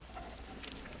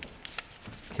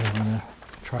I'm going to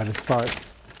try to start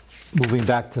moving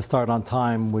back to start on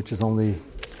time, which is only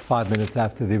 5 minutes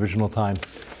after the original time.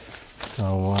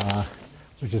 So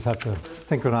we just have to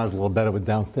synchronize a little better with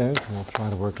downstairs, and we'll try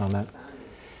to work on that.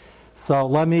 So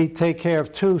let me take care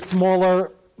of two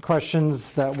smaller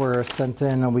questions that were sent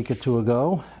in a week or two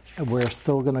ago. We're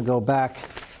still going to go back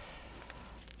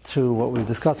to what we were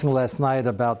discussing last night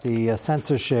about the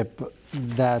censorship.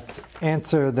 That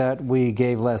answer that we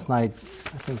gave last night,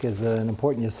 I think, is an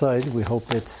important yesod. We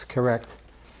hope it's correct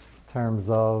in terms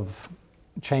of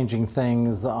changing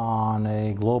things on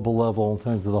a global level in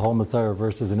terms of the whole Messiah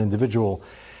versus an individual.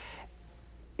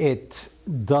 It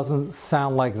doesn't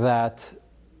sound like that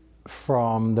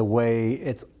from the way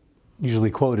it's usually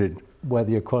quoted,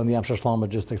 whether you're quoting the Amshar Shlomo,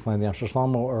 just explain the Amshar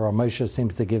Shlomo, or Moshe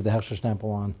seems to give the Hechsher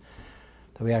Stempel on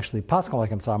that we actually paskin like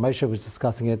him. So Moshe was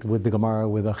discussing it with the Gemara,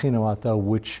 with Achinu Ata,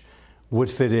 which would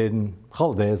fit in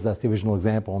holidays. That's the original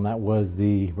example, and that was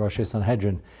the Rosh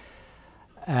Sanhedrin.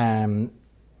 And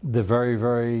the very,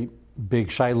 very big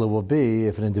shaila will be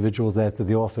if an individual is asked to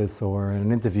the office or in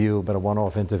an interview, but a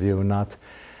one-off interview, not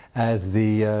as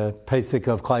the Pesach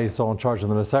of Klal Yisrael in charge of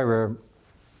the Messiah,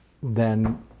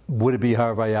 then would it be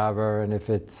Har Vayavar? And if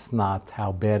it's not,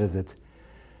 how bad is it?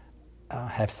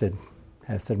 Hefsid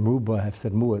Muba,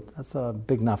 Hefsid Mu'at. That's a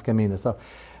big nafkamina. So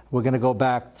we're going to go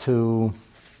back to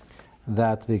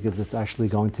that because it's actually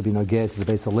going to be Nogeh to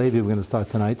the Beis HaLevi. We're going to start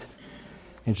tonight.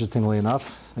 Interestingly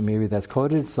enough, and maybe that's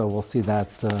quoted, so we'll see that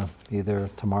either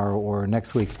tomorrow or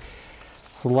next week.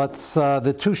 So let's,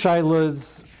 the two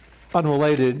shaylas,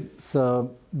 unrelated.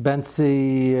 So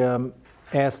Bentzi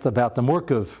asked about the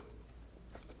Murkav.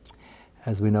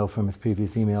 As we know from his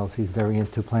previous emails, he's very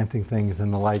into planting things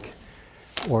and the like,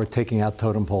 or taking out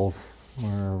totem poles,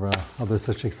 or other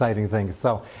such exciting things.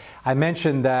 So I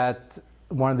mentioned that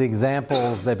one of the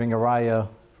examples they bring a raya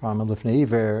from a Lifnei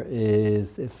Iver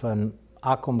is if an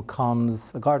Akum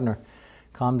comes, a gardener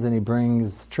comes and he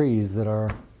brings trees that are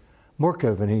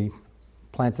Murkav, and he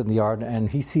plants it in the yard, and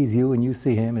he sees you and you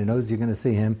see him, and he knows you're going to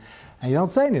see him, and you don't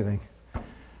say anything.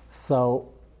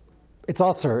 So it's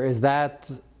also, is that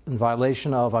in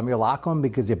violation of Amir Lakum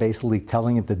because you're basically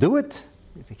telling him to do it?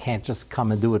 Because he can't just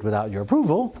come and do it without your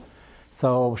approval.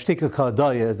 So Shtika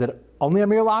Kadaya, is it only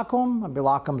Amir Lakum? Amir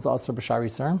Lakum is also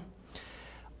B'Shari Sir.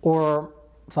 Or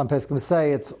some Pesachim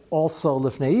say it's also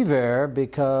Lifnei Iver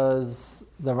because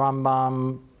the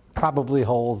Rambam probably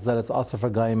holds that it's also for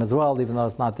Goyim as well, even though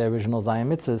it's not the original Zayim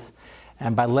Mitzvahs.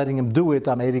 And by letting him do it,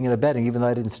 I'm aiding and abetting, even though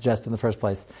I didn't suggest it in the first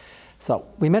place. So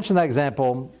we mentioned that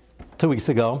example 2 weeks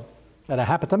ago, and I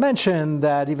happened to mention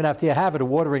that even after you have it,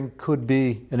 watering could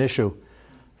be an issue.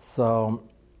 So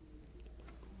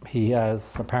he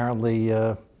has apparently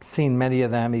seen many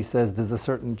of them. He says there's a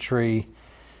certain tree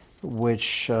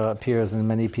which appears in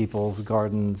many people's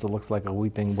gardens. It looks like a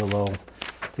weeping willow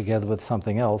together with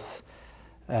something else.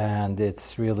 And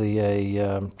it's really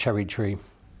a cherry tree.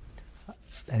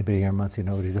 Anybody here in Monsey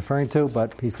know what he's referring to?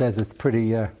 But he says it's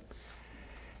pretty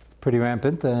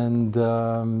rampant,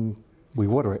 and we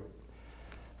water it.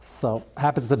 So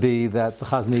happens to be that the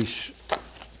Chazon Ish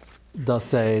does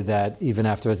say that even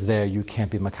after it's there, you can't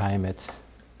be makayim it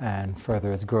and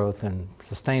further its growth and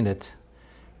sustain it.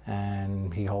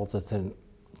 And he holds it's at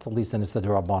least in the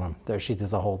Siddur Rabbanim. Their sheet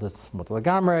is a hold it's mutar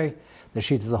lagamrei. Their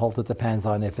sheet is a hold that depends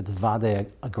on if it's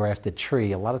vade, a grafted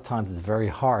tree. A lot of times it's very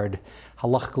hard,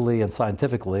 halachically and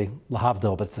scientifically,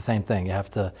 lahavdil, but it's the same thing. You have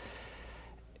to,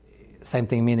 same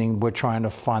thing meaning we're trying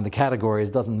to find the categories.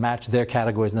 It doesn't match their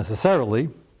categories necessarily,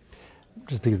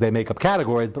 just because they make up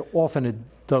categories, but often it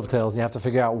dovetails. You have to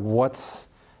figure out what's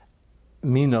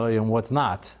minoi and what's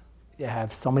not. You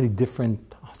have so many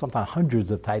different, sometimes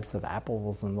hundreds of types of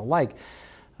apples and the like.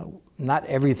 Not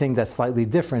everything that's slightly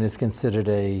different is considered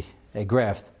a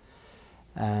graft.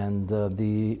 And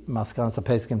the Maskanas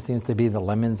HaPesachim seems to be the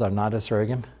lemons are not a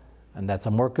surrogim, and that's a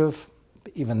Murkav.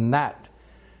 Even that,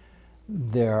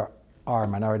 there are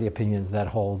minority opinions that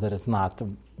hold that it's not.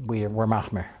 We're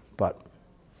machmer, but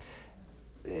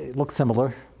it looks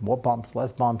similar. More bumps,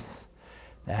 less bumps.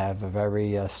 They have a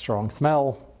very strong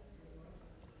smell,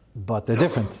 but they're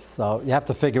different. So you have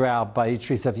to figure out by each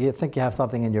tree. So if you think you have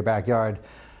something in your backyard,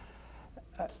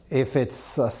 if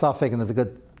it's a suffix and there's a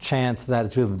good chance that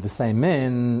it's really the same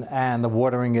min, and the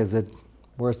watering is it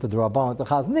worse the D'Rabbanan, the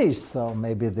Chazon Ish, so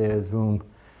maybe there's room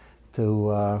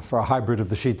to for a hybrid of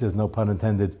the Shittas, no pun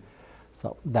intended.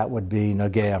 So that would be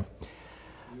Nogea.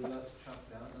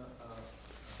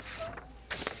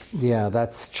 Yeah,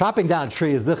 that's chopping down a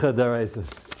tree is zicha daraisa.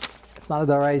 It's not a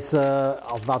daraisa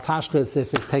als baltashchis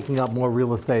if it's taking up more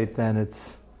real estate than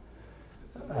it's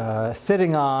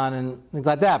sitting on and things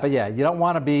like that. But yeah, you don't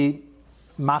want to be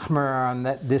machmer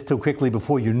on this too quickly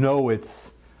before you know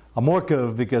it's a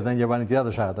morkav, because then you're running to the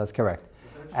other shayla. That's correct.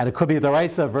 And it could be the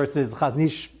Raisa versus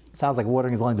Chaznish. Sounds like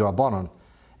watering is only the Rabbanon.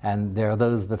 And there are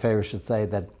those Beferish should say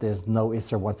that there's no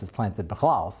Isser once it's planted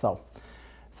B'chlal.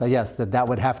 So yes, that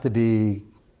would have to be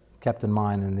kept in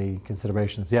mind in the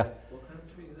considerations. Yeah? What kind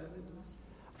of tree exactly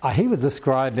was? He was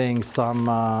describing some,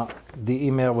 the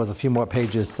email was a few more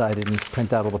pages, so I didn't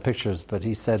print out all the pictures, but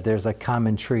he said there's a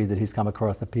common tree that he's come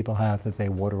across that people have that they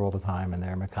water all the time, and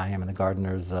they're Mekayim and the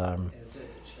gardeners. It's a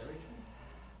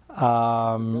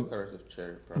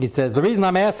cherry tree? He says, the reason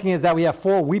I'm asking is that we have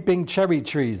 4 weeping cherry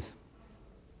trees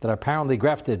that are apparently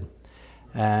grafted.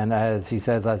 And as he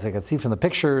says, as I can see from the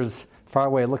pictures, far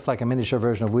away it looks like a miniature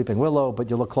version of weeping willow, but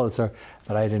you look closer.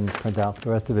 But I didn't print out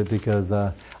the rest of it because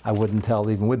I wouldn't tell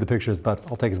even with the pictures, but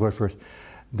I'll take his word for it,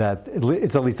 that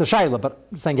it's at least a shayla. But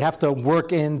I'm saying you have to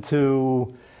work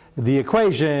into the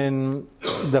equation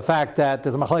the fact that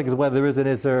there's a machlekes whether there is an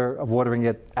isser of watering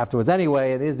it afterwards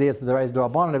anyway. It is the isser there is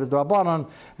d'Rabbanan, if it's d'Rabbanan,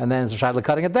 and then it's a shayla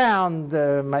cutting it down.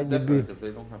 Might be. If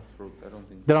they don't have fruits, I don't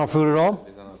think they don't have fruit at all.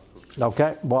 They don't have fruit.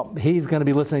 Okay, well, he's going to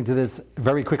be listening to this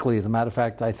very quickly. As a matter of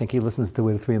fact, I think he listens to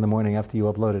it at 3 a.m. after you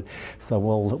upload it. So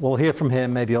we'll hear from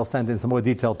him. Maybe he'll send in some more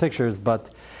detailed pictures, but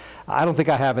I don't think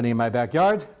I have any in my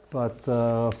backyard. But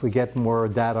if we get more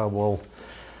data, we'll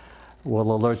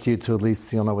alert you to at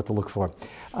least you'll know what to look for.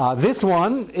 This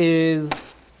one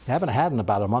is, I haven't had in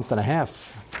about a month and a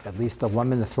half, at least a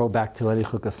 1-minute throwback to Eddie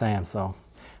Chukasam, so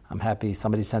I'm happy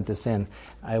somebody sent this in.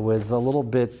 I was a little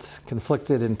bit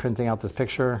conflicted in printing out this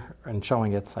picture and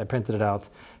showing it. I printed it out,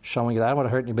 showing it. I don't want to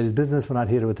hurt anybody's business. We're not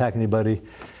here to attack anybody.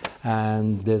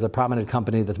 And there's a prominent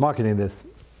company that's marketing this.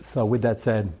 So with that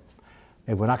said,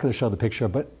 we're not going to show the picture,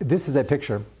 but this is a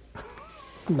picture.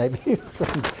 Maybe.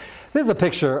 This is a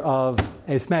picture of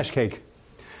a smash cake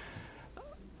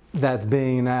that's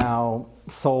being now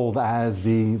sold as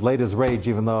the latest rage,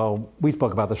 even though we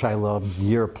spoke about the Shiloh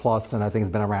year plus, and I think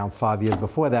it's been around 5 years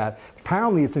before that.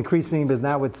 Apparently it's increasing because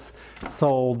now it's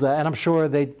sold, and I'm sure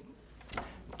they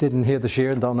didn't hear the shir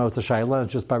and don't know it's a Shiloh,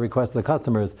 it's just by request of the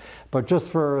customers. But just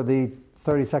for the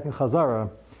 30-second Chazara,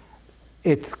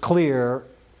 it's clear,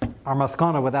 our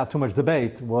maskana without too much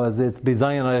debate was it's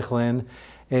Bizayin Eichlin.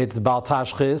 It's Bal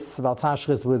Tashchis. Bal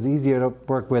Tashchis was easier to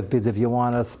work with because if you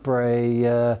want to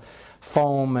spray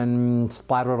foam and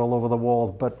splatter it all over the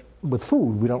walls, but with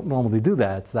food, we don't normally do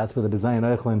that. So that's where the Bizayin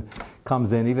Eichlin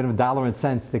comes in. Even if dollar and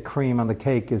cents, the cream on the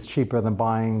cake is cheaper than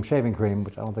buying shaving cream,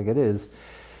 which I don't think it is.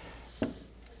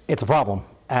 It's a problem.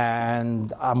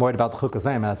 And I'm worried about the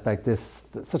Chukasam aspect.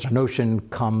 Such a notion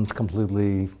comes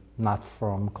completely not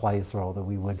from Klal Yisrael that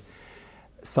we would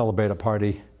celebrate a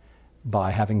party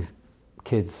by having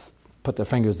kids put their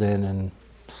fingers in and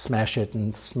smash it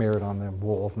and smear it on the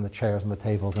walls and the chairs and the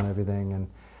tables and everything, and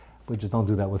we just don't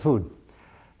do that with food.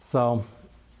 So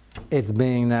it's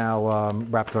being now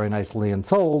wrapped very nicely and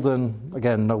sold, and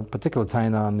again, no particular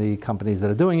time on the companies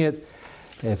that are doing it,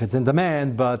 if it's in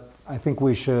demand, but I think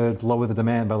we should lower the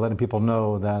demand by letting people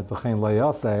know that v'chein lo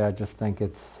yaseh. I just think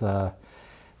it's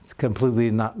completely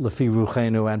not lefi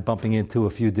ruchenu and bumping into a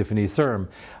few different Yisurim.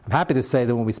 I'm happy to say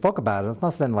that when we spoke about it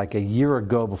must have been like a year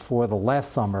ago before the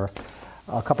last summer,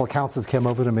 a couple of counselors came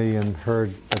over to me and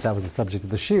heard that was the subject of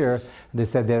the shir, and they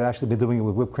said they'd actually been doing it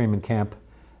with whipped cream in camp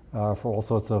for all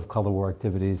sorts of color war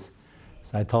activities.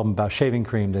 So I told them about shaving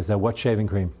cream. They said, what shaving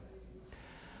cream?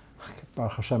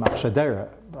 Baruch Hashem, Achshadera.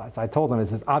 So I told them, it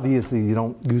says, obviously you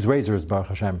don't use razors, Baruch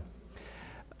Hashem,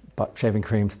 but shaving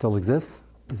cream still exists.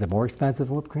 Is it more expensive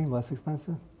than whipped cream? Less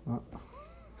expensive? Well,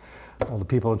 all the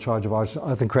people in charge of arts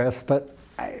and crafts, but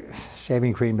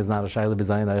shaving cream is not a shayla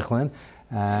b'zayin eichlin,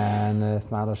 and it's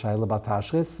not a shayla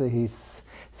batashris.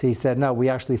 He said, no, we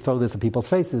actually throw this at people's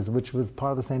faces, which was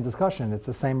part of the same discussion. It's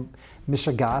the same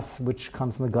mishagas, which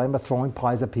comes from the Gaim of throwing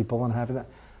pies at people and having that.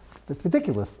 It's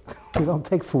ridiculous. We don't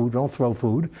take food, we don't throw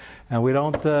food, and we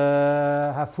don't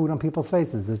have food on people's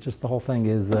faces. It's just the whole thing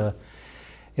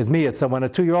is me. So when a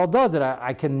 2-year-old does it,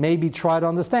 I can maybe try to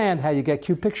understand how you get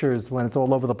cute pictures when it's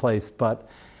all over the place. But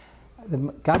there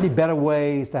got to be better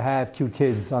ways to have cute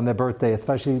kids on their birthday,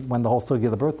 especially when the whole sugya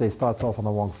of the birthday starts off on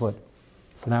the wrong foot.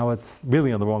 So now it's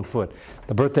really on the wrong foot.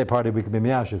 The birthday party, we can be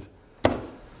miyashiv.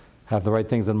 Have the right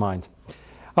things in mind.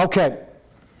 Okay.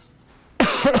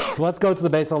 Let's go to the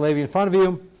Beis HaLevi in front of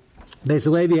you. Beis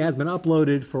HaLevi has been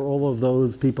uploaded for all of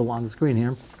those people on the screen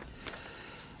here.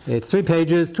 It's 3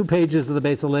 pages, 2 pages of the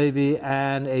Beis HaLevi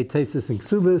and a Tesis and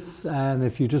Ksubis. And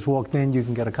if you just walked in, you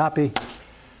can get a copy.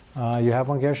 You have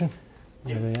one, Gershon?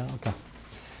 Yeah. Okay.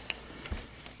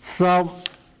 So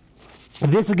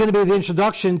this is going to be the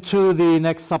introduction to the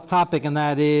next subtopic, and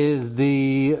that is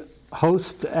the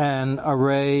host an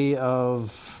array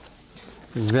of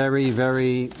very,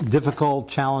 very difficult,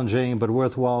 challenging, but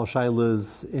worthwhile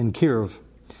shaylas in Kirov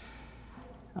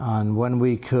on when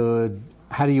we could,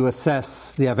 how do you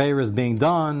assess the Averas being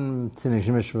done, Tinish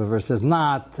Mishra versus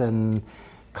not, and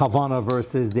Kavana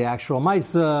versus the actual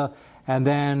Maisa, and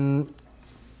then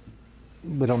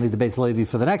we don't need the Beis Levi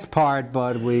for the next part,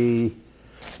 but we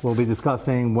will be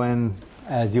discussing when,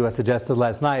 as you had suggested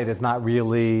last night, it's not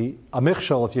really a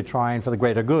michshol if you're trying for the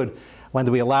greater good. When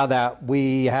do we allow that?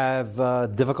 We have a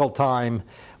difficult time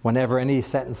whenever any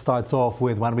sentence starts off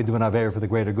with, why don't we do an Aveira for the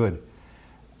greater good?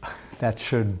 That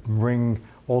should ring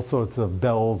all sorts of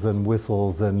bells and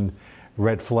whistles and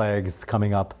red flags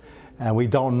coming up. And we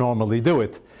don't normally do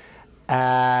it.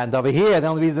 And over here, the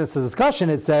only reason it's a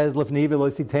discussion, it says, Lifnei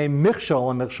velosite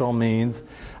michshol, and michshol means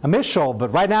a michshol.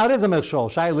 But right now it is a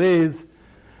michshol. Shail is,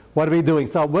 what are we doing?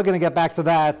 So we're going to get back to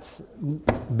that.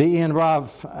 B and Rav,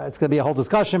 it's going to be a whole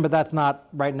discussion, but that's not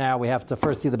right now. We have to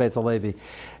first see the Beis Halevi.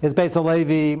 His Beis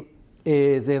Halevi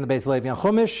is in the Beis Halevi on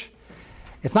Chumash.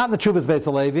 It's not in the Chuvas Beis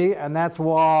Halevi, and that's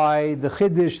why the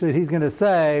Chiddush that he's going to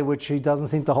say, which he doesn't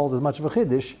seem to hold as much of a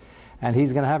Chiddush, and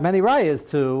he's going to have many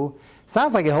rayas to,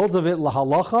 sounds like he holds of it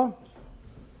lahalacha.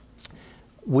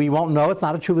 We won't know. It's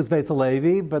not a Chuvas Beis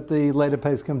Halevi, but the later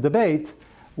Pesachim debate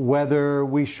whether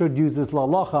we should use this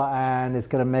lahalacha, and it's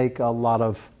going to make a lot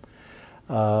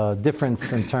of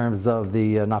difference in terms of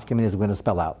the nafkaminas we're going to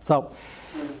spell out. So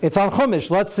it's on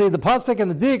Chumash. Let's see the pasuk and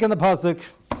the dik and the pasuk.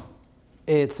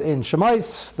 It's in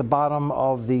Shemais, the bottom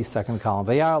of the second column.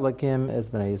 Vayar Elokim es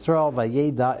bnei Yisrael,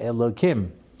 vayeda Elokim.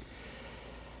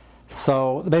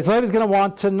 So the Beis Halevi is going to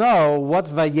want to know what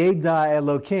vayeda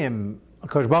Elokim.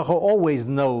 Akash Baruch Hu always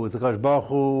knows. Akash Baruch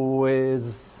Hu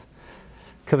is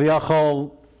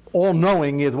kaviyachol,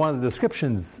 all-knowing is one of the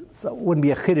descriptions. So it wouldn't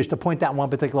be a chiddush to point out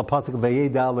one particular pasuk of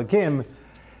vayeda Elokim.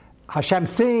 Hashem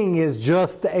seeing is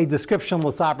just a description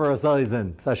l'saper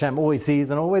asayzin. So Hashem always sees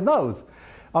and always knows.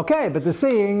 Okay, but the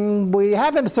seeing, we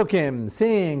have him psukim,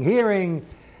 seeing, hearing,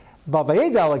 but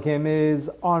vayed alakim is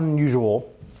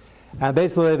unusual. And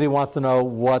basically, he wants to know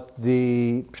what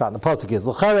the pshat in the pasuk is.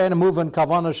 L'chare and a move in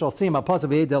kavana shall seem a pasuk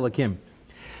vayed alakim.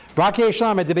 Raki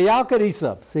Yishlam et Yalkut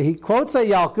Isa. So he quotes a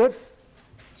Yalkut,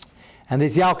 and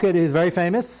this Yalkut is very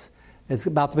famous. It's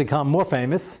about to become more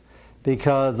famous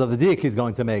because of the dik he's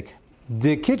going to make.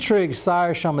 De kitrig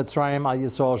sar sham mitzrayim al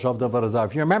Yisrael shavda v'razar.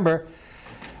 If you remember,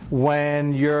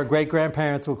 when your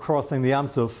great-grandparents were crossing the Yam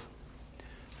Suf,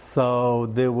 so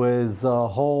there was a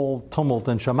whole tumult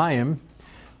in Shemayim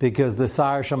because the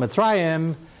Sar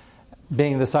Shemitzrayim,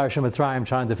 being the Sar Shemitzrayim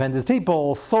trying to defend his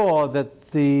people, saw that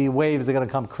the waves are going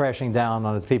to come crashing down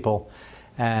on his people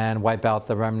and wipe out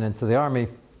the remnants of the army.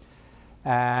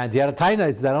 And the other Taina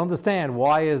says, I don't understand,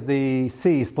 why is the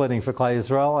sea splitting for Klal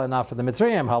Yisrael and not for the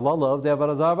Mitzrayim? Halalav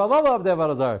devarazar, halalav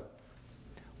devarazar.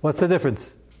 What's the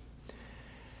difference?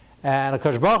 And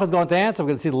Akash Baruch Hu is going to answer, we're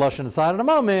going to see the Lashon inside in a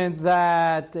moment,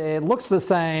 that it looks the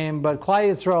same, but Klal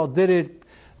Yisrael did it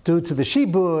due to the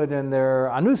Shibud and their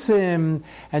Anusim,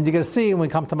 and you're going to see when we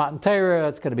come to Matan Torah,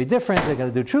 it's going to be different, they're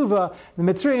going to do Tshuva. The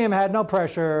Mitzrayim had no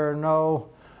pressure, no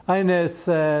Einus,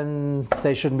 and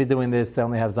they shouldn't be doing this, they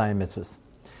only have Zayin Mitzvahs.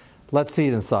 Let's see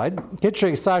it inside.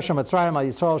 Kitrig Sasham Mitzrayim al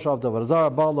Yisrael Shavda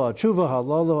Varazara Bala Tshuva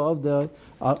Halolo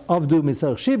Avdu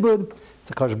Misach Shibud. It's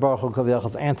Akash Baruch Hu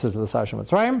Kaviyach's answer to the Sasham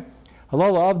Mitzrayim.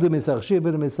 Halolo Avdu Misach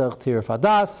Shibud Misach Tir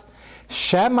Fadas.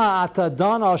 Shema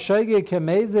Atadan al Shege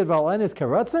Kemezid Valenis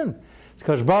Karatzin. It's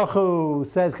Akash Baruch Hu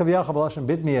says Kaviyach Balashim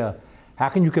Bitmiyah. How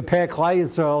can you compare Klal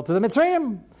Yisrael to the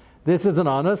Mitzrayim? This is an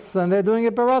honest, and they're doing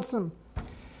it Baratzim.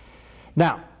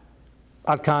 Now,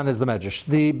 Adkan is the Medrash.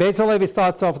 The Beis Halevi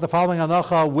starts off with the following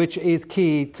anacha, which is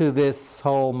key to this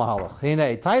whole mahalach.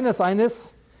 Hine, Tainus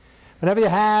Einis, whenever you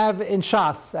have in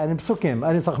Shas and in Psukim,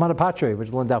 Einis Achmana Patri, which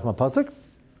is Lindaf Mapasik,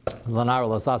 Lanar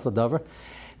Lasasa Dover.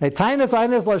 Tainus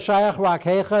Einis Lashayach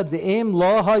Rakhecha, Deim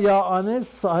Lo Haya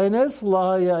Einis, Einis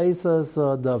Lo Haya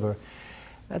Isas Dover.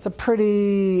 That's a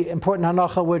pretty important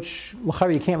hanacha, which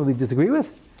L'chari you can't really disagree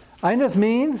with. Einis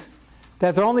means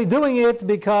that they're only doing it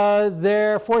because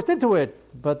they're forced into it,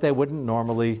 but they wouldn't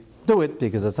normally do it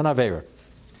because it's an Aveira.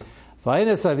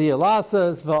 V'aynes aviyah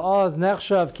lasas v'oz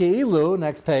nechshav ki'ilu,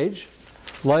 next page,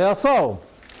 lo yaso.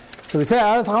 So we say,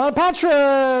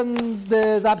 patron,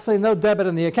 there's absolutely no debit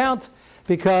in the account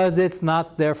because it's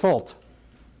not their fault.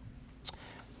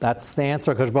 That's the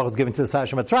answer Akash Baruch is giving to the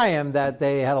Sasham Mitzrayim, that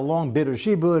they had a long bitter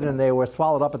shibud and they were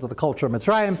swallowed up into the culture of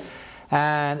Mitzrayim,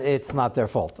 and it's not their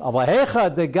fault. However,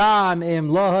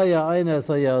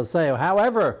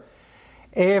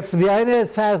 if the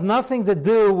Einus has nothing to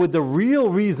do with the real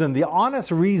reason, the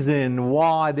honest reason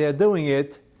why they're doing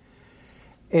it,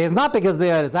 is not because the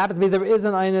Inus. It happens to be there is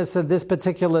an Inus in this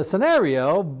particular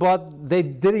scenario, but they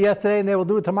did it yesterday and they will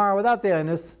do it tomorrow without the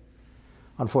Inus,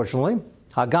 unfortunately.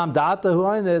 Hagam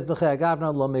da'atahu Inus b'chei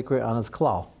agavna lo mikri anas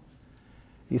klal.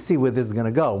 You see where this is going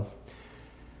to go.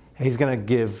 He's going to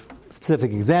give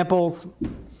specific examples.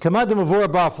 Kamadim avur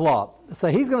ba'afla. So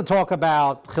he's going to talk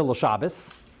about Chilul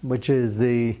Shabbos, which is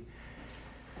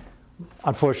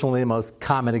unfortunately the most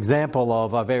common example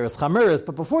of Averis Chameris.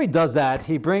 But before he does that,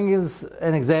 he brings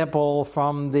an example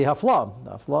from the Hafla.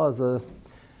 The Hafla is a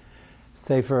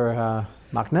Sefer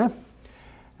Machne,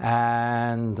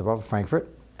 and the Rav of Frankfurt.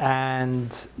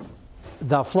 And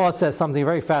the Hafla says something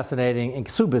very fascinating in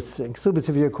Ksubis. In Ksubis,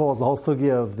 if you recall, is the whole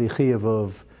sugya of the Chiyuv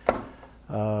of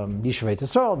Yishavei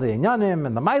Yisrael, the Inyanim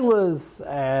and the Mailas,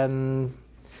 and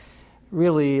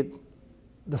really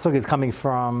the sugya is coming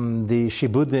from the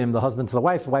Shibudim, the husband to the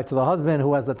wife to the husband,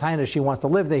 who has the taina she wants to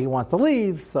live there, he wants to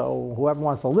leave, so whoever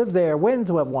wants to live there wins,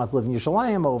 whoever wants to live in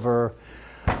Yerushalayim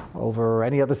over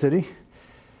any other city.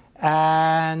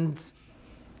 And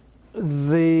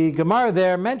the Gemara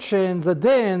there mentions a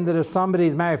din that if somebody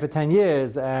is married for 10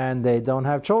 years and they don't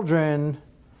have children,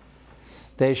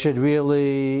 they should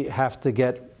really have to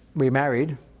get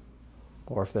remarried,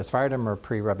 or if they're Sfardim or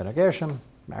pre-Rabbinic Gershom,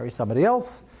 marry somebody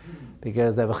else,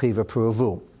 because they have a chiva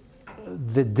pruvu.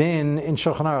 The din in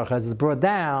Shulchan Aruch, as it's brought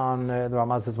down, the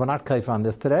Rambam says we're not kaif on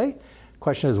this today.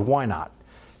 Question is, why not?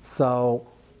 So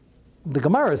the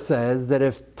Gemara says that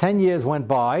if 10 years went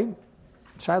by,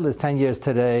 Shaila is 10 years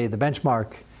today, the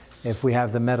benchmark, if we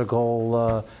have the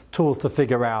medical tools to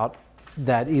figure out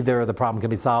that either the problem can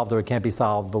be solved or it can't be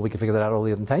solved, but we can figure that out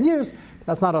earlier than 10 years,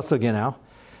 that's not a sugya now.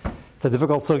 It's a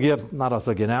difficult sugya, not a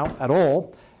sugya now at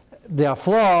all. The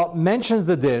Hafla mentions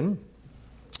the din,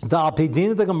 the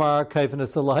Alpidin of the Gemara,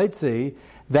 Kaifin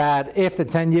that if the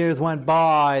 10 years went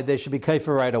by, they should be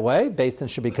kaifa right away. Based on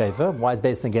should be kaifa. Why is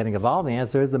based on getting involved? The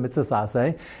answer is the mitzvah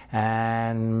saseh,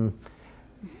 and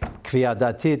kviyat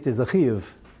datit is a chiyuv.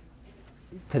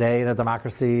 Today in a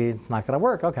democracy, it's not going to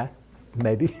work. Okay,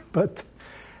 maybe, but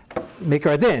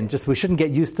mikra din. Just we shouldn't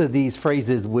get used to these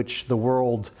phrases which the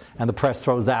world and the press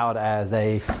throws out as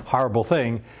a horrible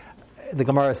thing. The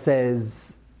Gemara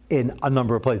says in a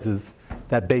number of places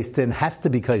that based in has to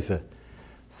be kaifa.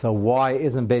 So why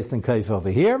isn't based in kaifa over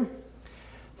here?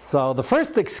 So the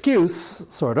first excuse,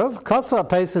 sort of, kasa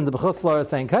peisin the b'chutzlar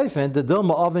saying kaifin, the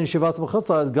dilma ovin shivas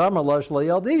b'chutzlar is gamar losh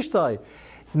layal d'ishtai.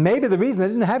 So maybe the reason they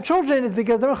didn't have children is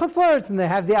because they were chutzlaritz and they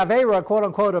have the aveira, quote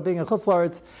unquote, of being a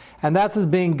chutzlaritz, and that's as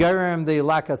being garim the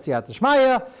lakas siyat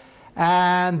shmaya,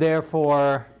 and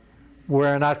therefore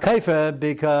we're not kaifa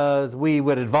because we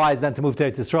would advise them to move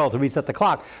to Eretz Yisrael to reset the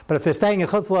clock. But if they're staying in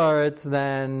chutzlaritz,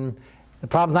 then the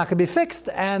problem's not going to be fixed,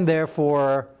 and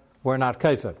therefore we're not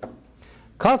kaifa.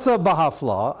 Kasa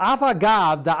b'hafla,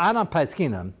 afagav da'anam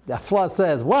paiskinam. The hafla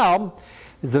says, well,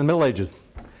 it's in the Middle Ages.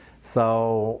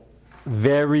 So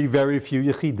very, very few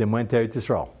Yechidim went to Eretz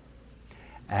Yisrael.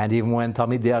 And even when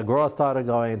Talmidei Agora started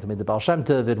going, Talmidei Baal Shem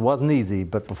Tov, it wasn't easy.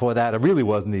 But before that, it really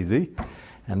wasn't easy.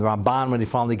 And the Ramban, when he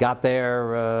finally got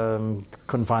there,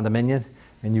 couldn't find a minyan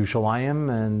in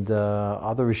Yerushalayim. And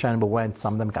other Rishonim went.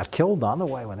 Some of them got killed on the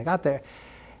way when they got there.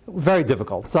 Very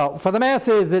difficult. So for the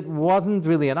masses, it wasn't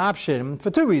really an option for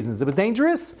two reasons. It was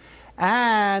dangerous,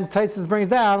 and Taisus brings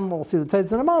down, we'll see the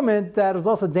Taisus in a moment, that it was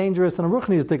also dangerous in a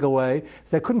ruchnistic way,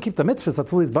 so they couldn't keep the mitzvahs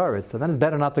until he's buried, so then it's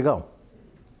better not to go.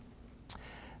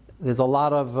 There's a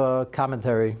lot of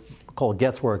commentary called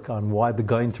guesswork on why the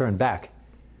Gaon turned back.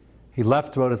 He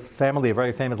left, wrote his family a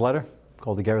very famous letter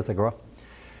called the Igeres Agora.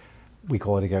 We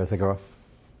call it Igeres Agora.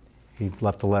 He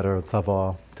left a letter at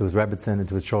Tzava to his Rebbetzin and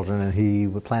to his children, and he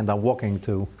planned on walking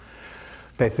to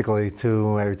Eretz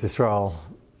Yisrael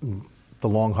the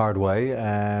long, hard way.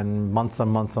 And months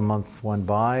and months and months went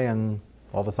by, and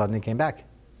all of a sudden he came back.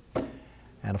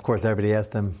 And of course, everybody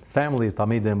asked him, his family, his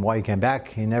Talmidim, why he came back.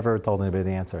 He never told anybody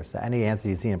the answer. So any answer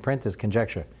you see in print is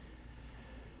conjecture.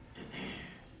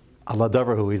 Allah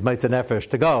Doverhu, he's Meiser Nefesh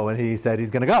to go, and he said he's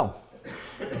going to go.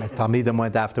 As Talmidim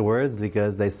went afterwards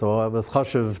because they saw it was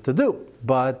chashuv to do,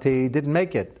 but he didn't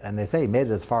make it. And they say he made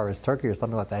it as far as Turkey or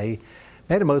something like that. He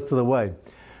made it most of the way.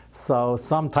 So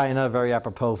some taina, very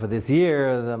apropos for this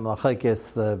year, the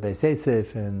Malachikis, the Beis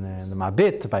Yosef, and the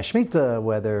Mabit by Shemitah,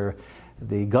 whether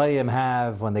the Goyim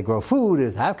have, when they grow food,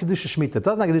 is have Kedusha Shemitah. It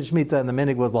doesn't have Kedusha Shemitah, and the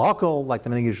minig was Lahakol, like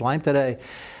the minig Yerushalayim today.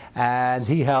 And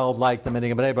he held, like the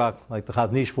minig of Bnei Brak, like the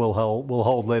Chazon Ish will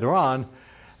hold later on,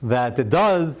 that it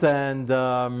does, and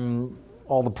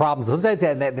all the problems.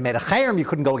 And they made a chayrim, you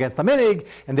couldn't go against the minig,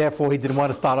 and therefore he didn't want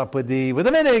to start up with the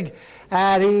minig.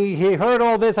 And he heard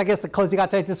all this. I guess the closer you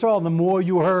got to Yisrael, the more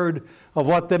you heard of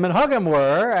what the minhagim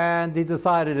were, and he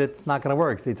decided it's not going to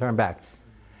work, so he turned back.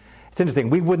 It's interesting.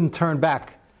 We wouldn't turn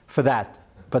back for that.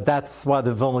 But that's why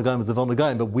the Vilna Gaon was the Vilna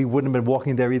Gaon. But we wouldn't have been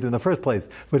walking there either in the first place,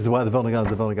 which is why the Vilna Gaon was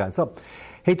the Vilna Gaon. So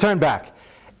he turned back.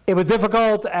 It was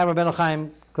difficult, and Rabbeinu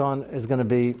Chaim is going to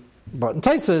be brought in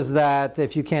cases that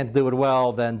if you can't do it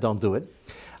well, then don't do it.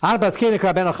 And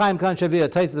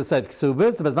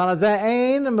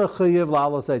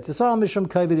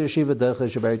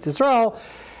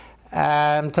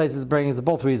Taisus brings the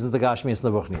both reasons, the Gashmias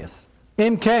and the Ruchnias.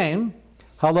 Im Kain,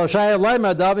 Afla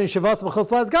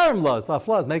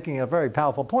is making a very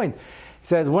powerful point. He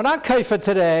says, we're not kaifa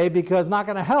today because it's not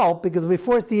going to help, because we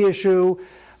force the issue,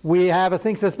 we have a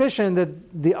suspicion that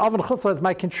the oven chuslas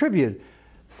might contribute.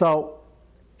 So,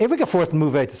 if we can force them to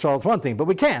move Eretz Yisrael, it's one thing, but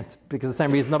we can't, because the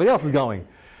same reason nobody else is going.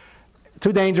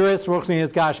 Too dangerous,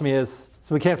 Ruchnias, Gashmias,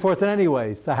 so we can't force it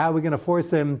anyway. So how are we going to force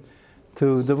him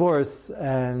to divorce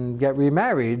and get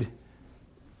remarried?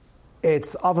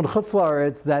 It's Oven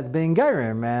Chutzlaritz that's being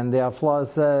Gerim, and the Afla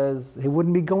says he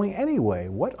wouldn't be going anyway.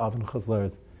 What Oven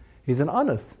Chutzlaritz? He's an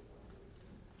Anus.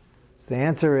 So the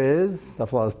answer is, the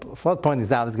Afla's point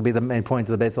is out, this could be the main point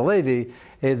of the Beis HaLevi,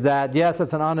 is that yes,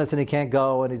 it's an Anus and he can't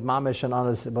go, and he's Mamish and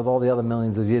Anus with all the other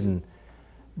millions of Yidden.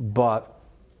 But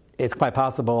it's quite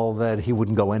possible that he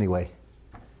wouldn't go anyway,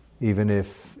 even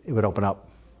if it would open up.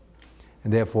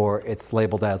 And therefore, it's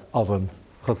labeled as Oven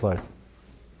Chutzlaritz.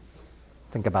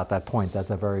 Think about that point. That's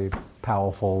a very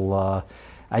powerful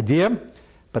idea,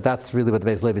 but that's really what the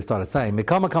Beis Levi started saying. So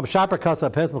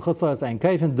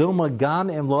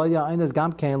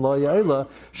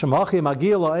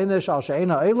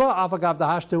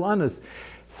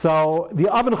the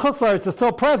oven chutzlaritz is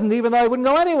still present, even though he wouldn't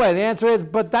go anyway. The answer is,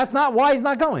 but that's not why he's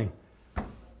not going.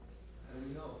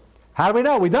 How do we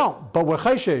know? We don't. But we're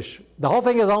chayshish. The whole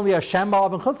thing is only a shema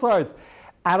oven chutzlaritz.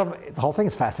 The whole thing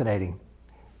is fascinating.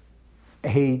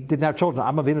 He didn't have children.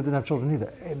 Avinu didn't have children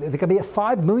either. There could be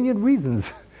 5 million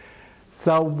reasons.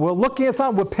 So we're looking at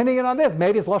something, we're pinning it on this.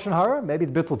 Maybe it's Lashon Hara, maybe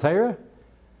it's Bittul Torah.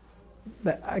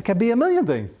 It could be a million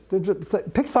things.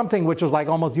 Pick something which was like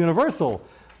almost universal.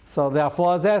 So the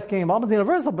Afla is asking him, almost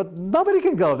universal, but nobody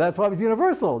can go. That's why it was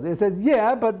universal. He says,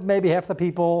 yeah, but maybe half the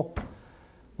people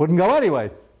wouldn't go anyway,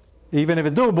 even if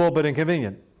it's doable but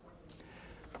inconvenient.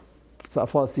 So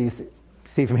Afla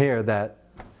see from here that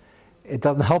it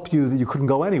doesn't help you that you couldn't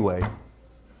go anyway.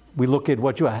 We look at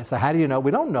what you ask. So how do you know?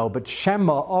 We don't know, but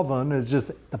Shema Oven is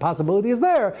just, the possibility is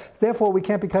there. So therefore, we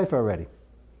can't be kaifa already.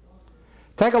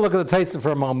 Take a look at the Taisa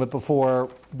for a moment before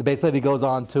the Beis Levi goes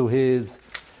on to his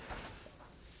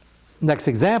next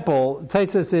example.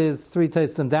 Taisus is 3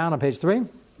 Taisus down on page 3.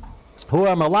 Who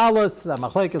are malalas, the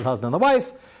machlek is husband and the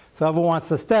wife. So whoever wants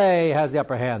to stay has the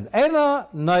upper hand. Ena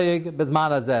noyig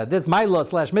bezman hazeh. This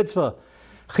ma'ila / mitzvah,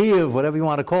 chiyuv, whatever you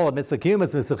want to call it, mitzvah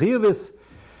kiyumis, mitzvah chiyuvis,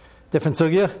 different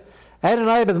sugya. Ena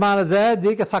noyig bezman hazeh,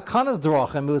 dika sakanas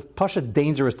drochem. It was pasha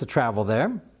dangerous to travel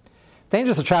there.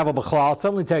 Dangerous to travel b'chlal.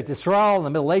 Suddenly to Israel in the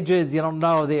Middle Ages, you don't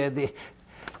know, the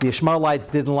Ishmaelites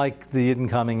didn't like the Yidden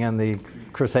coming, and the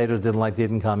Crusaders didn't like the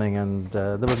Yidden coming, and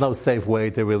there was no safe way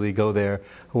to really go there,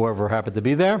 whoever happened to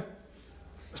be there.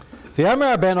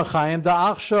 V'yamer Rabbeinu Chaim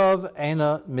da'achshav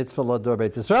eina mitzvah l'ador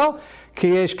Beit Yisrael ki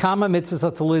yesh kama mitzvahs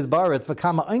ha'tuluis ba'aretz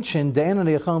v'kama einshin de'eina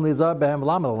neichon lizar behem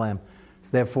v'lamed alem. So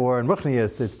therefore, in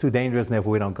Ruchnius, it's too dangerous, and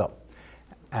therefore we don't go.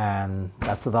 And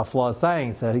that's what the Afla is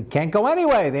saying. So he can't go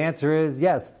anyway. The answer is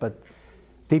yes, but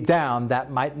deep down,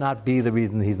 that might not be the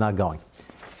reason he's not going.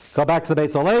 Go back to the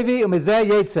Beis HaLevi. Umizeh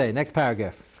Yetzeh. Next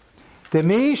paragraph.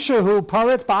 Demi shehu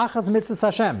paretz ba'achas mitzvahs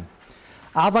Hashem.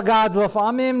 Avagad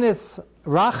l'famim nis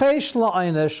rachesh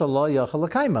la'aynesh lo yachal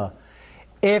l'kaima.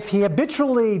 If he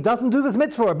habitually doesn't do this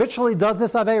mitzvah, habitually does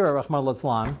this aveira, Rachmana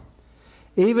litzlan,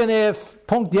 even if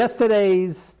punkt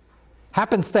yesterday's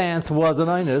happenstance was an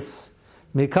einus,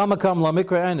 mikamakam la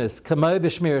mikra einus, kamei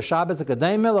b'shmir Shabbos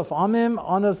akademel of amim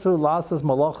anasu lasas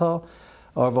malacha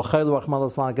or v'chelu Rachmana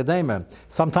litzlan akademel.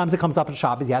 Sometimes it comes up in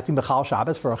Shabbos. You have to be b'chal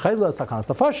Shabbos for a chelu, sakanas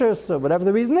tafashis, or whatever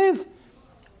the reason is.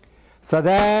 So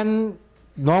then,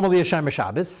 normally you're Shemer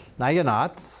Shabbos. Now you're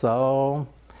not. So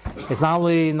it's not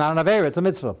only not an Aveira, it's a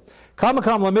mitzvah. But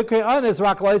that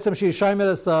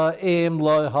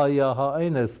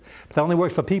only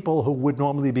works for people who would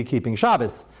normally be keeping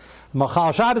Shabbos. This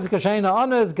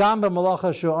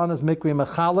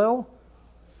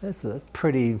is a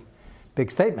pretty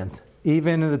big statement.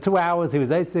 Even in the 2 hours he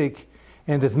was Asik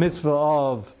in this mitzvah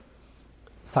of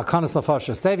Sakanas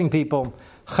Nafasha, saving people,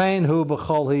 Chen hu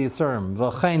b'chol hiyisrim.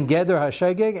 V'chein geder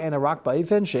hashegeg and a rock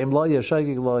ba'ifin she'im lo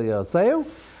yashegeg lo yaseu.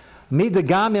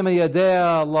 Midagam yama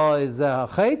yadea lo is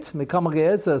hachet. Mikam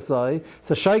ge'esasai.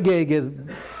 So shegeg is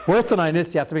worse than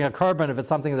inus. You have to bring a carbon if it's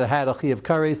something that had a chi of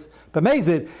kares.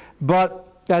 B'mezid. But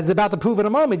as it's about to prove in a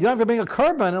moment, you don't have to bring a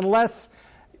carbon unless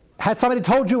had somebody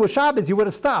told you it was Shabbos, you would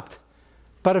have stopped.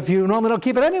 But if you normally don't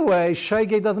keep it anyway,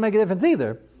 shegeg doesn't make a difference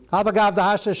either. Havagav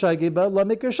dahasha shegeg, but la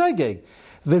mikra shegeg.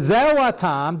 V'zeu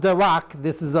atam derak.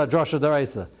 This is a drasha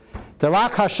deraisa.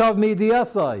 Derak hashav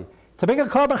midiyasai. To bring a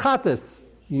carbon chatas.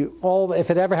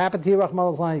 If it ever happened to you, Rahman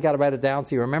al-Islam, you got to write it down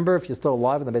so you remember if you're still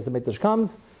alive when the Beis HaMikdash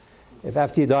comes. If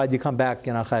after you died you come back,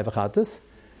 you're not chayv chatas.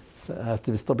 So it has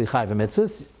to still be chayv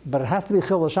mitzvahs. But it has to be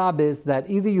chil Shabbos that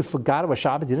either you forgot it was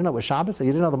Shabbos, you didn't know it was Shabbos, or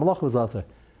you didn't know the malach was also.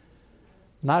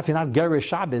 Not if you're not gerish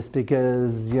Shabbos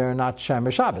because you're not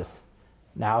Shemer Shabbos.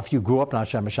 Now, if you grew up not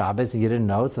Shemer Shabbos and you didn't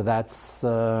know, so that's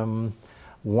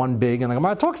one big, and the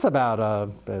Gemara talks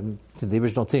about the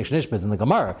original Tinsh Nishmas in the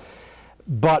Gemara.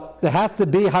 But there has to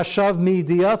be Hashav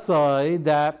Midiyasai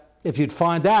that if you'd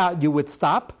find out, you would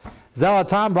stop.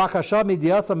 Zelatam Rak Hashav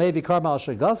Midiyasa Mevi Karban al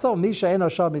Shagasa, Misha Ein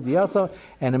Hashav Midiyasa,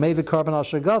 and a Mevi Karban al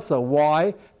Shagasa.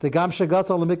 Why? The Gam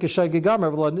Shagasa Lamika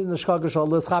Shagigamer, Nishkagashal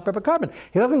Lischaper Carbon.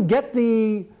 He doesn't get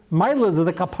the milas of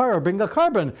the kapara, bring the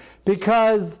carbon,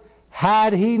 because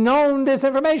had he known this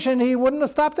information, he wouldn't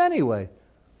have stopped anyway.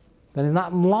 Then he's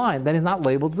not in line. Then he's not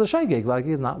labeled as a shegeg, like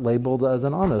he's not labeled as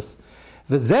an honest.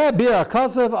 Because the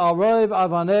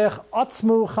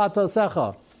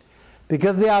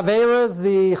averas,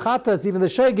 the chatas, even the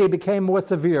shegeg became more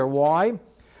severe. Why?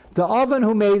 The oven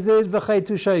who mazid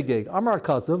v'cheitu shegeg. Amar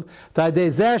kasav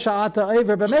ta'dezeh sha'ata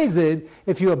over b'mazid.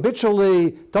 If you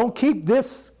habitually don't keep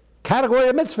this category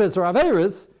of mitzvahs or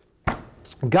averas,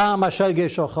 gam hashegeg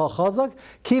shochal chazak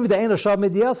kiv de'en hashav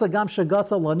midiyasa gam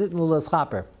shagasa lo nitnu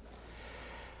l'schaper.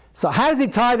 So how does he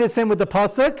tie this in with the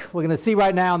pasuk? We're going to see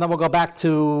right now, and then we'll go back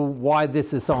to why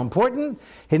this is so important.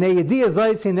 Like you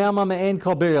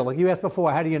asked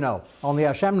before, how do you know? Only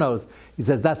Hashem knows. He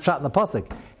says that's shot in the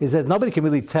pasuk. He says nobody can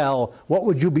really tell what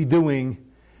would you be doing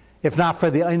if not for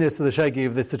the einus of the shegi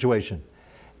of this situation.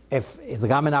 If it's the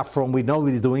gamin not from, we know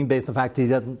what he's doing based on the fact that he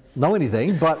doesn't know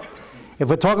anything. But if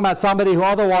we're talking about somebody who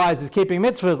otherwise is keeping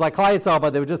mitzvahs like Klal Yisrael,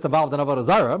 but they were just involved in avodah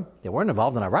zarah, they weren't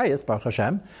involved in arayos, Baruch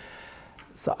Hashem.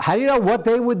 So how do you know what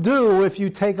they would do if you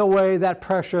take away that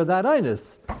pressure, that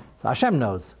einus? So Hashem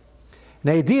knows.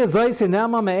 Where not for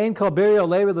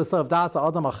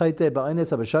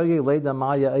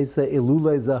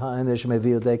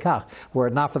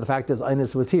the fact that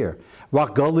einus was here.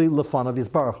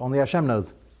 Only Hashem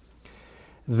knows.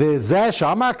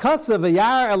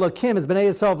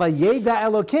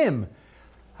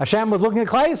 Hashem was looking at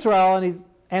Klal Yisrael and he's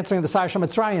answering the Sarsham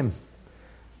Mitzrayim.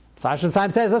 Sarsham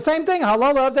Mitzrayim says the same thing.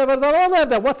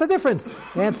 What's the difference?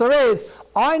 The answer is,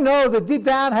 I know that deep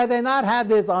down, had they not had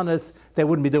this on us, they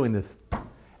wouldn't be doing this.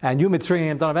 And you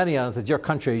Mitzrayim don't have any on us. It's your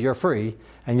country, you're free,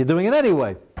 and you're doing it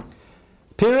anyway.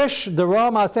 Pirish dera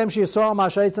ma'asem sheyisrael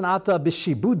ma'ashayisen ata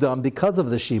b'shibudam, because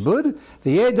of the shibud.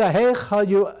 V'yeda heich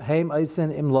hayu heim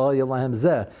eisen im lo yalahem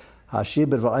zeh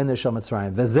hashibud v'ayne shal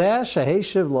Mitzrayim. V'zeh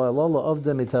sheheshiv lo yalala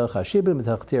avda mitach hashibud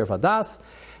mitach tir fadas.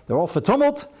 They're all for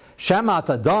tumult. Shema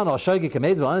tadan al shegi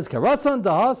kamez v'anis karasan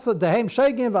dahas dehem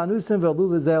shegin v'anusim v'alu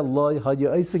lezeh lo hayu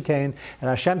eisen kain. And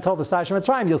Hashem told the Sarsham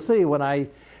Mitzrayim, you'll see when I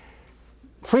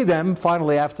free them,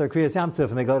 finally, after Kriyas Yam Tzif,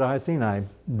 and they go to Har Sinai,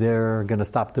 they're going to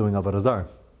stop doing Avodah Zarah.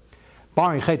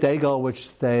 Barring Chet Egel, which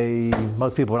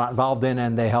most people were not involved in,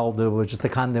 and they held it was just a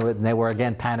conduit, and they were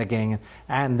again panicking,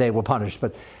 and they were punished.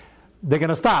 But they're going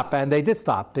to stop, and they did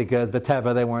stop, because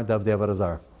B'Teva, they weren't of the Avodah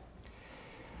Zarah.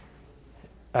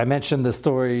 I mentioned the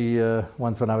story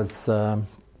once when I was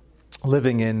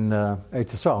living in Eretz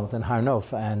Yisrael. I was in Har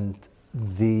Nof, and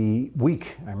the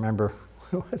week, I remember,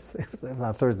 it was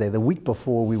on Thursday, the week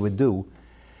before we would do,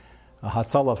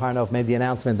 Hatzalah of Har Nof made the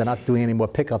announcement they're not doing any more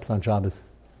pickups on Shabbos.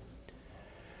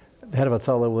 The head of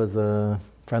Hatzalah was a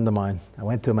friend of mine. I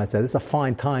went to him, I said, this is a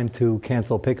fine time to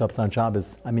cancel pickups on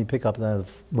Shabbos. I mean pickups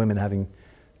of women having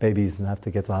babies and have to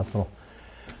get to the hospital.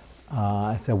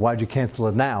 I said, why'd you cancel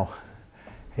it now?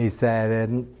 He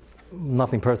said,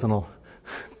 nothing personal,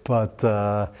 but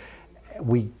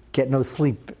we get no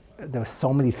sleep. There were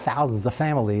so many thousands of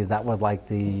families. That was like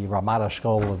the Ramat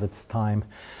HaShkol of its time.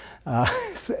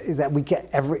 Is that we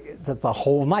get the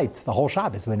whole night, the whole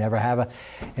Shabbos. We never have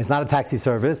it's not a taxi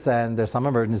service, and there's some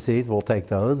emergencies. We'll take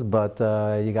those, but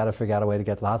you got to figure out a way to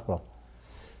get to the hospital.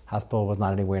 Hospital was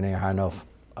not anywhere near Har Nof.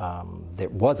 There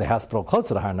was a hospital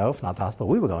closer to Har Nof, not the hospital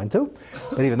we were going to,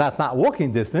 but even that's not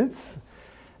walking distance.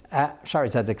 Shari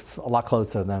Tzedek's a lot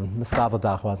closer than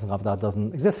Miskavodach was. Miskavodach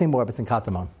doesn't exist anymore, but it's in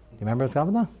Katamon. Do you remember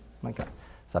Miskavodach? Okay.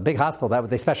 It's a big hospital.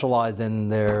 They specialized in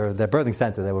their birthing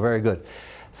center. They were very good.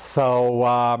 So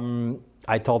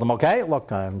I told them, okay,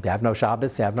 look, you have no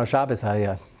Shabbos.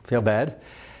 I feel bad.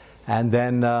 And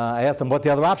then I asked them what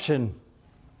the other option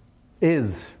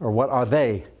is, or what are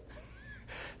they?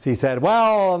 So he said,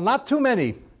 well, not too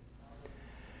many.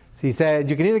 So he said,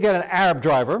 you can either get an Arab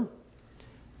driver.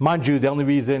 Mind you, the only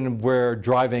reason we're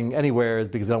driving anywhere is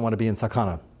because I don't want to be in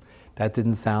Sakana. That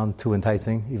didn't sound too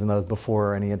enticing, even though it was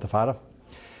before any intifada.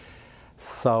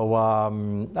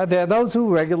 So there are those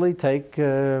who regularly take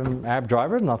Arab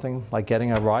drivers, nothing like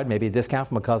getting a ride, maybe a discount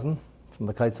from a cousin, from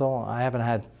the Kaisel. I haven't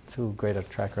had too great a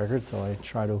track record, so I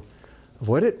try to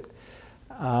avoid it.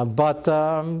 But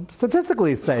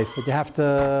statistically it's safe, but you have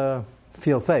to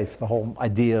feel safe. The whole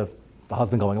idea of the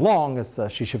husband going along is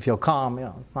she should feel calm.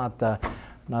 It's not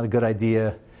a good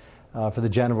idea for the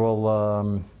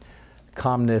general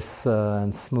calmness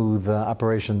and smooth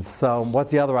operations. So what's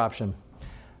the other option?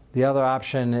 The other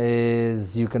option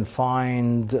is you can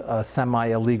find a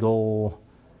semi-illegal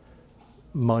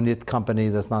monit company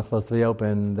that's not supposed to be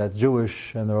open, that's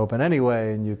Jewish, and they're open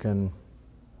anyway, and you can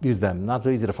use them. Not so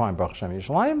easy to find, Baruch Hashem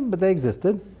Yerushalayim, but they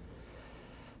existed.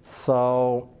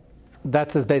 So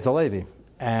that's his Beis HaLevi.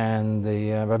 And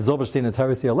the Reb Zilberstein and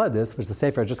Teresiah led this, which the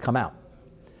Sefer had just come out.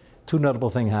 Two notable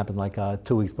things happened like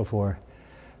 2 weeks before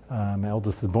my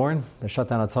oldest was born. They shut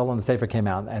down Hatzalah and the Sefer came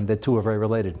out, and the two are very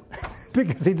related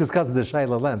because he discusses the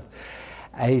Shaila length.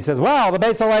 He says, well, the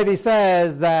Beis HaLevi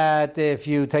says that if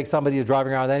you take somebody who's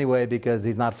driving around anyway because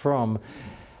he's not from,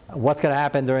 what's going to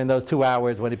happen during those 2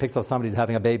 hours when he picks up somebody who's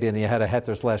having a baby and he had a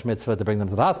heter / mitzvah to bring them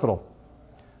to the hospital?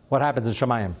 What happens in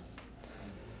Shemayim?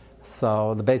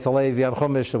 So the Beis HaLevi on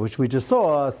Chumash, which we just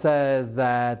saw, says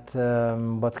that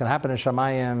what's going to happen in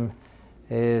Shemayim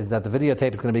is that the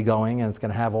videotape is going to be going and it's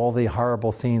going to have all the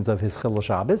horrible scenes of his Chilul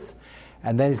Shabbos.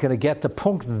 And then he's going to get to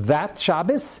punk that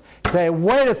Shabbos, say,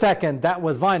 wait a second, that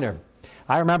was Weiner.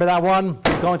 I remember that one,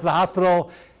 going to the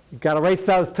hospital, you got to erase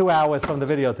those 2 hours from the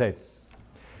videotape.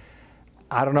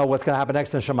 I don't know what's going to happen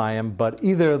next in Shemayim, but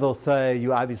either they'll say,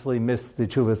 you obviously missed the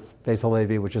Tshuvas Beis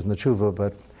HaLevi, which isn't the Tshuva,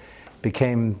 but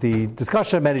became the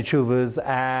discussion of many Tshuvas,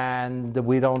 and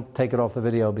we don't take it off the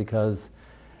video because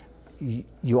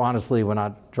you honestly were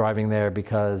not driving there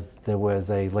because there was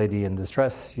a lady in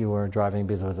distress. You were driving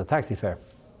because it was a taxi fare.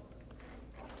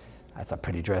 That's a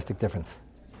pretty drastic difference.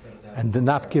 And the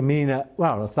nafkamina,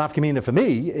 well, it's nafkamina for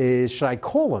me is, should I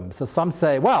call him? So some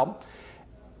say, well,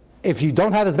 if you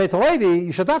don't have his Beis HaLevi,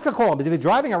 you should not call him. Because if he's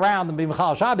driving around and being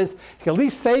Mechal Shabbos, you can at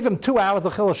least save him 2 hours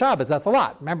of Chilul Shabbos. That's a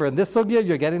lot. Remember, in this sugya,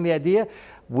 you're getting the idea.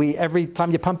 Every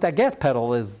time you pump that gas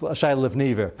pedal is a Shai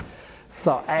Livniver.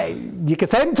 So you can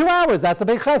save him 2 hours. That's a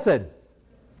big chesed.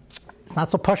 It's not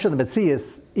so pasha the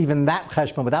Metzias. Even that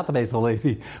cheshbon without the Beis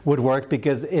HaLevi would work,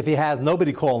 because if he has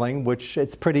nobody calling, which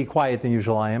it's pretty quiet in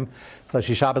Yerushalayim,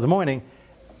 especially Shabbos morning,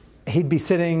 he'd be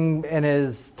sitting in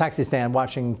his taxi stand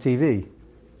watching TV.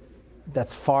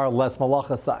 That's far less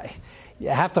malachas. You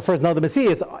have to first know the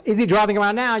Metzias. Is he driving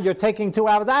around now? You're taking 2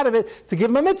 hours out of it to give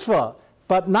him a mitzvah.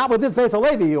 But not with this Beis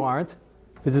HaLevi, you aren't.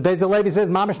 Because the Beis HaLevi says,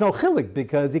 mamish no chilik,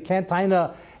 because you can't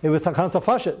taina, it was some kind of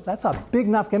fashit. That's a big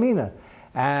nafkamina.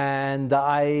 And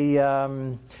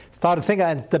I started thinking,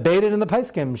 and debated in the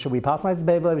Peskim, should we pass like this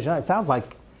Beis HaLevi? It sounds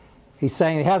like he's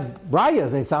saying he has rayas,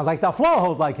 and he sounds like the floor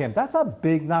holds like him. That's a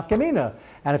big nafkamina.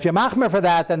 And if you're machmer for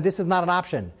that, then this is not an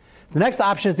option. The next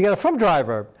option is to get a from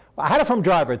driver. I had a from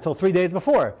driver until 3 days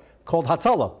before, called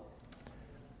Hatzalah.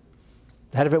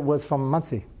 The head of it was from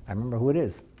Monsey. I remember who it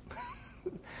is.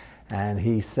 And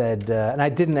he said, and I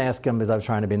didn't ask him because I was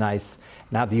trying to be nice.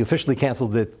 Now that you officially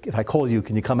canceled it, if I call you,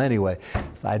 can you come anyway?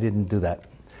 So I didn't do that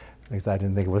because I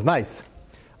didn't think it was nice.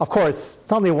 Of course,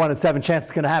 it's only a 1 in 7 chance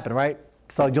it's going to happen, right?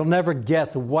 So you'll never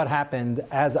guess what happened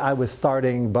as I was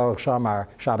starting Baruch Shamar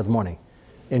Shabbos morning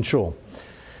in shul.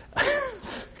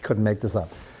 Couldn't make this up.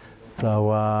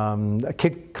 So a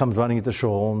kid comes running into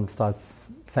shul and starts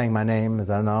saying my name. As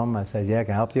I know him, I said, yeah,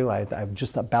 can I help you? I'm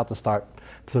just about to start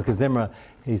Pesukah Zimra.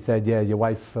 He said, yeah, your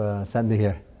wife sent me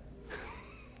here.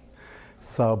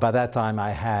 So by that time,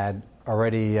 I had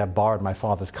already borrowed my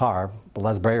father's car,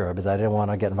 Les Breyer, because I didn't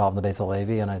want to get involved in the Beis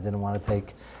HaLevi, and I didn't want to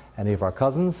take any of our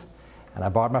cousins. And I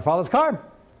borrowed my father's car.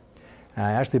 And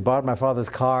I actually borrowed my father's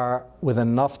car with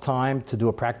enough time to do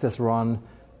a practice run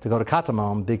to go to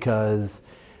Katamon, because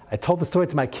I told the story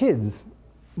to my kids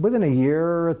within a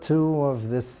year or two of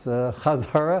this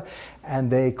Chazara, and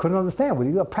they couldn't understand. Well,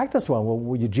 you do a practice run.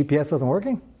 Well, your GPS wasn't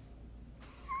working?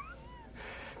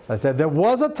 So I said, there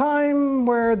was a time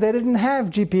where they didn't have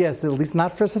GPS, at least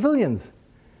not for civilians.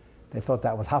 They thought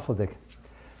that was Hafladik.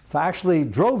 So I actually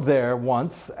drove there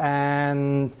once,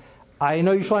 and I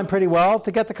know Yerushalayim pretty well.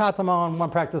 To get to Katamon, one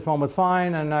practice run was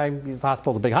fine, and the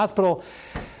hospital's a big hospital.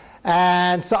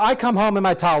 And so I come home in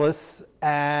my tallis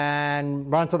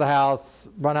and run to the house,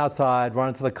 run outside, run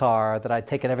into the car that I'd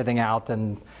taken everything out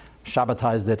and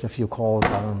Shabbatized it, if you call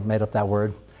it, made up that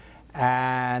word.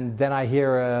 And then I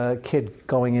hear a kid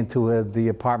going into the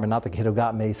apartment, not the kid who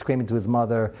got me, screaming to his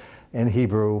mother in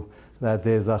Hebrew that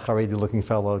there's a Haredi-looking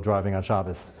fellow driving on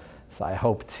Shabbos. So I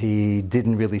hoped he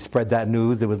didn't really spread that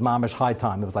news. It was mamish high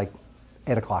time. It was like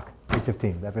 8 o'clock,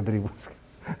 8:15. Everybody was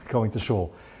going to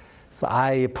shul. So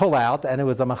I pull out, and it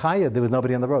was a machaya. There was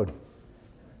nobody on the road.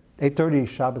 8:30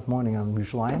 Shabbos morning on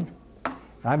Yerushalayim.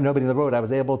 I have nobody on the road. I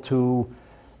was able to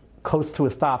coast to a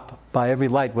stop by every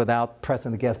light without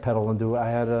pressing the gas pedal and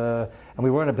and we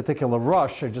were in a particular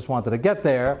rush. I just wanted to get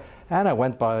there, and I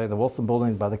went by the Wilson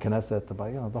Building, by the Knesset,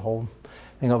 by the whole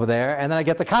thing over there, and then I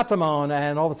get to Katamon,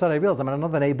 and all of a sudden I realize I'm in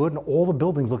another neighborhood, and all the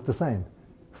buildings look the same.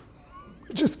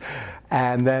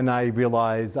 And then I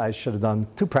realized I should have done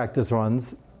 2 practice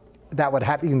runs. That would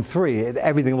happen, even 3.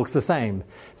 Everything looks the same.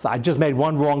 So I just made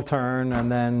one wrong turn,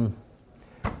 and then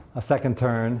a second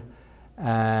turn.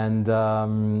 And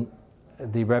the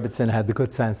Rebbitzin had the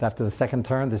good sense after the second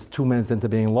turn, this 2 minutes into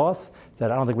being lost,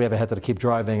 said, I don't think we ever had to keep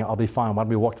driving. I'll be fine. Why don't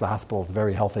we walk to the hospital? It's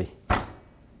very healthy.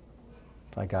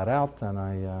 So I got out, and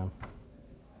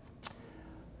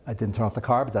I didn't turn off the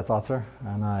car, because that's Asr,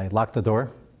 and I locked the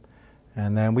door.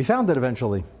 And then we found it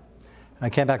eventually. I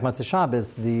came back Motzei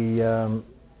Shabbos. The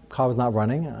car was not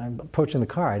running. I'm approaching the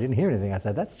car. I didn't hear anything. I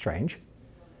said, that's strange.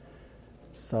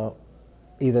 So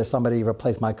either somebody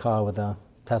replaced my car with a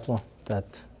Tesla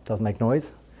that doesn't make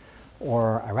noise,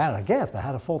 or I ran out of gas, but I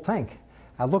had a full tank.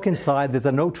 I look inside. There's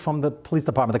a note from the police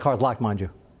department. The car's locked, mind you.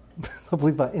 The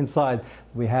police department, inside,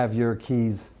 we have your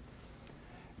keys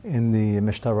in the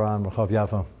Mishtara on Rehov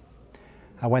Yafo.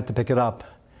 I went to pick it up.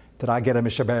 Did I get a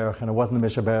Mishaberach? And it wasn't a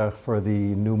Mishaberach for the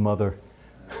new mother.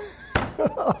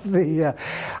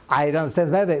 I don't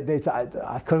understand.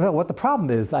 I couldn't know what the problem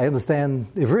is. I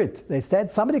understand Ivrit. They said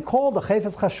somebody called the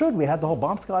Chayfetz Chashud. We had the whole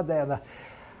bomb squad there.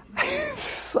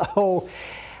 So,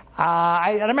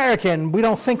 an American, we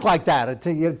don't think like that.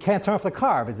 You can't turn off the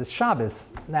car because it's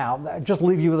Shabbos. Now, I just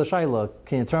leave you with a shayla.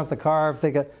 Can you turn off the car? It's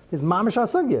mamish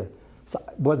asugya. So,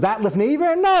 was that Lifnei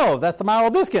Iver? No, that's the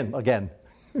Maral Diskin again.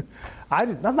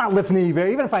 That's not Lifnei Iver.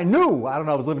 Even if I knew, I don't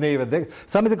know if it was Lifnei Iver.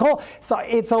 Somebody's a call. So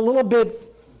it's a little bit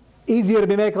easier to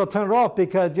be able to turn it off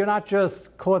because you're not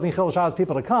just causing Chil Shabbos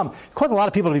people to come. You cause a lot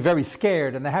of people to be very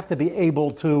scared, and they have to be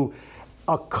able to.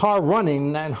 A car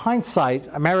running, in hindsight,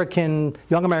 young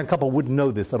American couple wouldn't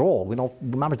know this at all. We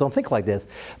don't think like this.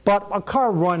 But a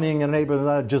car running and a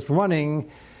neighbor just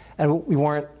running, and we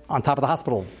weren't on top of the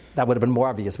hospital. That would have been more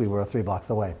obvious. We were 3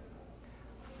 blocks away.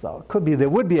 So it could be there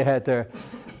would be a heter.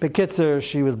 Bekitzer,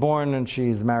 she was born and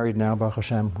she's married now, Baruch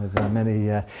Hashem, with many.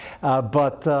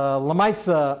 But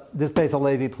Lamaisa, this Beis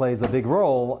HaLevi plays a big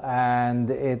role,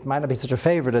 and it might not be such a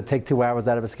favor to take 2 hours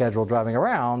out of a schedule driving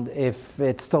around if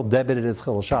it's still debited as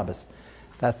Chil Shabbos.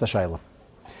 That's the shayla.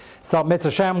 So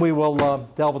Mitzvah Hashem, we will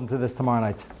delve into this tomorrow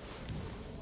night.